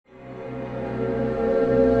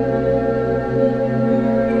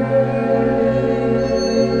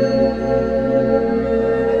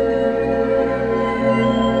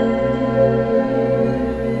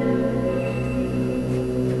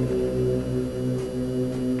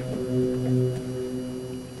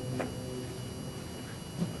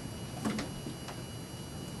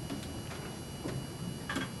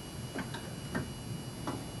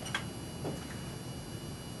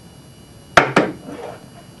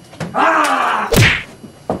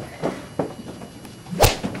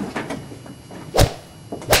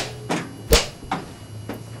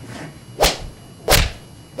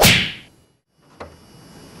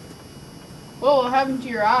happened to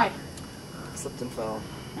your eye? Slipped and fell.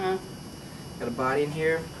 Huh? Got a body in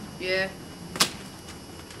here? Yeah.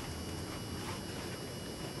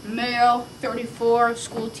 Male, 34,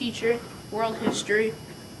 school teacher, world history.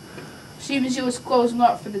 Seems he was closing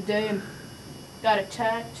up for the day and got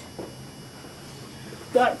attacked.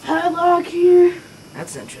 Got a padlock here.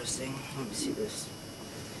 That's interesting. Let me see this.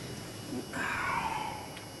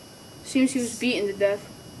 Seems he was beaten to death.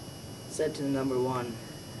 Set to number 1.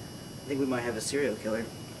 I think we might have a serial killer.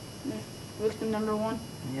 Yeah. Victim number 1.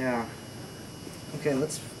 Yeah. Okay,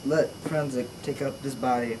 let's let forensic take up this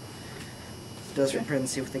body. Does for print and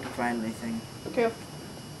see if they can find anything. Okay.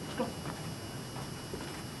 Let's go.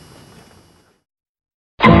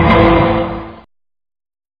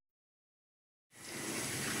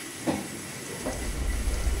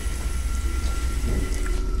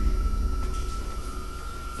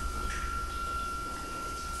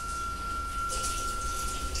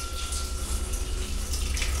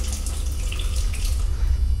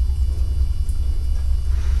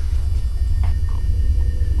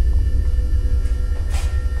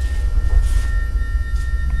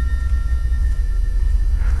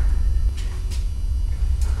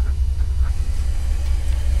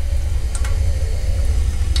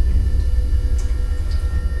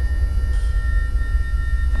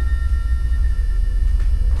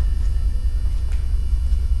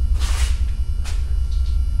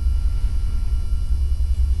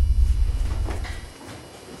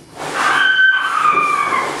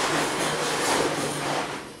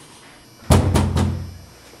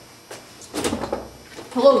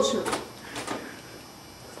 Hello, sir.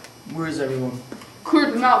 Where is everyone?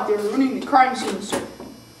 Cleared them out. They're running the crime scene, sir.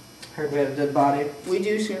 Heard we had a dead body. We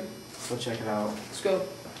do, sir. Let's go check it out. Let's go.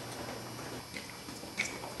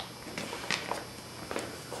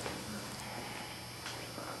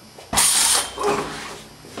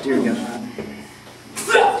 Dear God.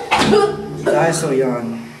 He died so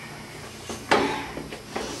young.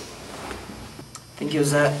 Think he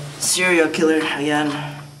was that serial killer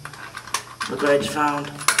again. Look what I just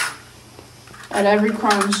found. At every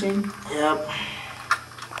crime scene. Yep.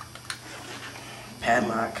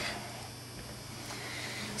 Padlock.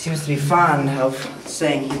 Seems to be fond of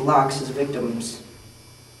saying he locks his victims.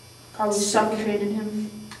 Probably suffocated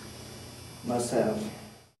him. Must have.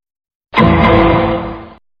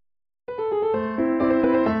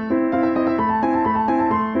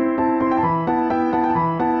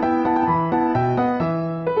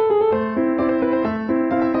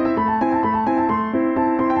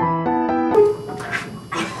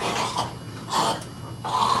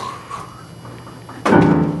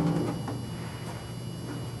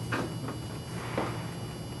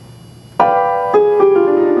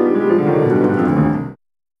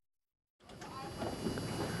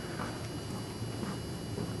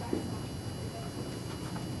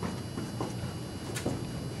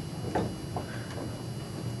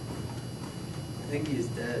 I think he's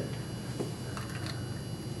dead.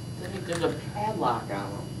 I think there's a padlock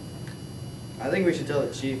on him. I think we should tell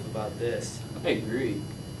the chief about this. I agree.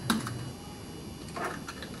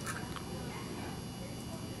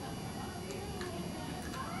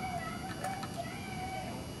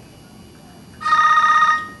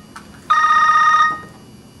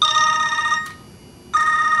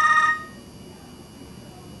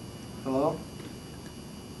 Hello?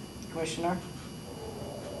 Commissioner?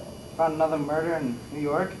 Found another murder in New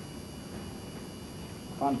York.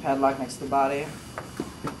 Found a padlock next to the body.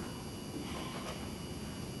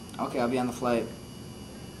 Okay, I'll be on the flight.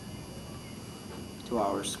 2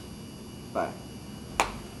 hours. Bye.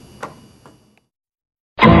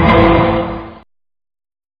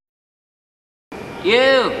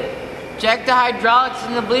 You! Check the hydraulics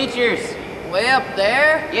in the bleachers. Way up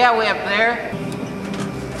there? Yeah, way up there.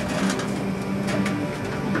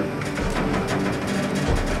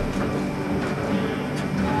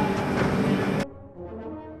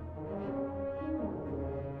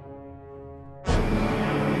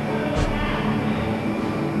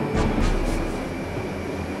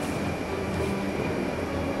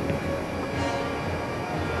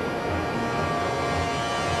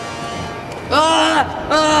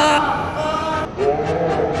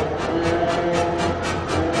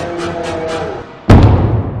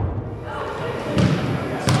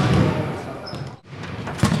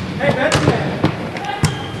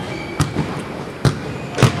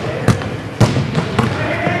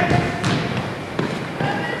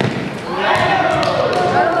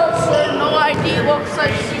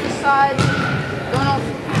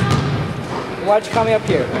 Why'd you call me up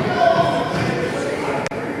here?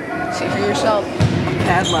 See for yourself.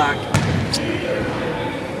 Padlock.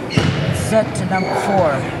 Set to number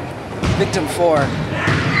 4. victim 4.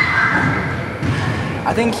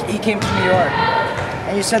 I think he came to New York.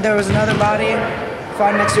 And you said there was another body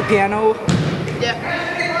found next to your piano?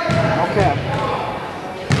 Yeah. Okay.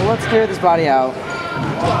 So let's clear this body out.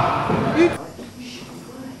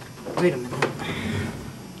 Wait a minute.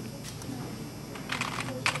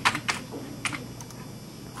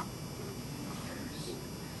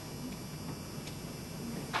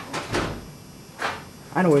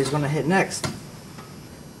 I know where he's gonna hit next.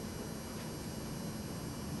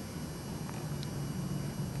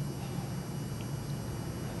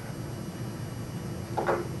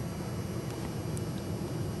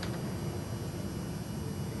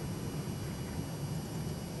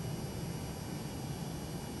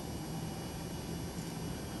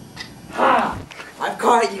 Ha! I've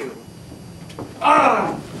caught you.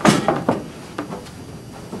 Ah!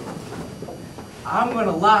 I'm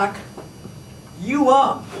gonna lock you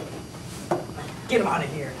up. Get him out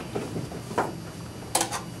of here.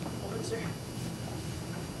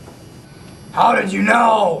 How did you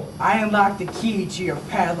know? I unlocked the key to your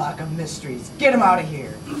padlock of mysteries. Get him out of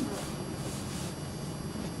here.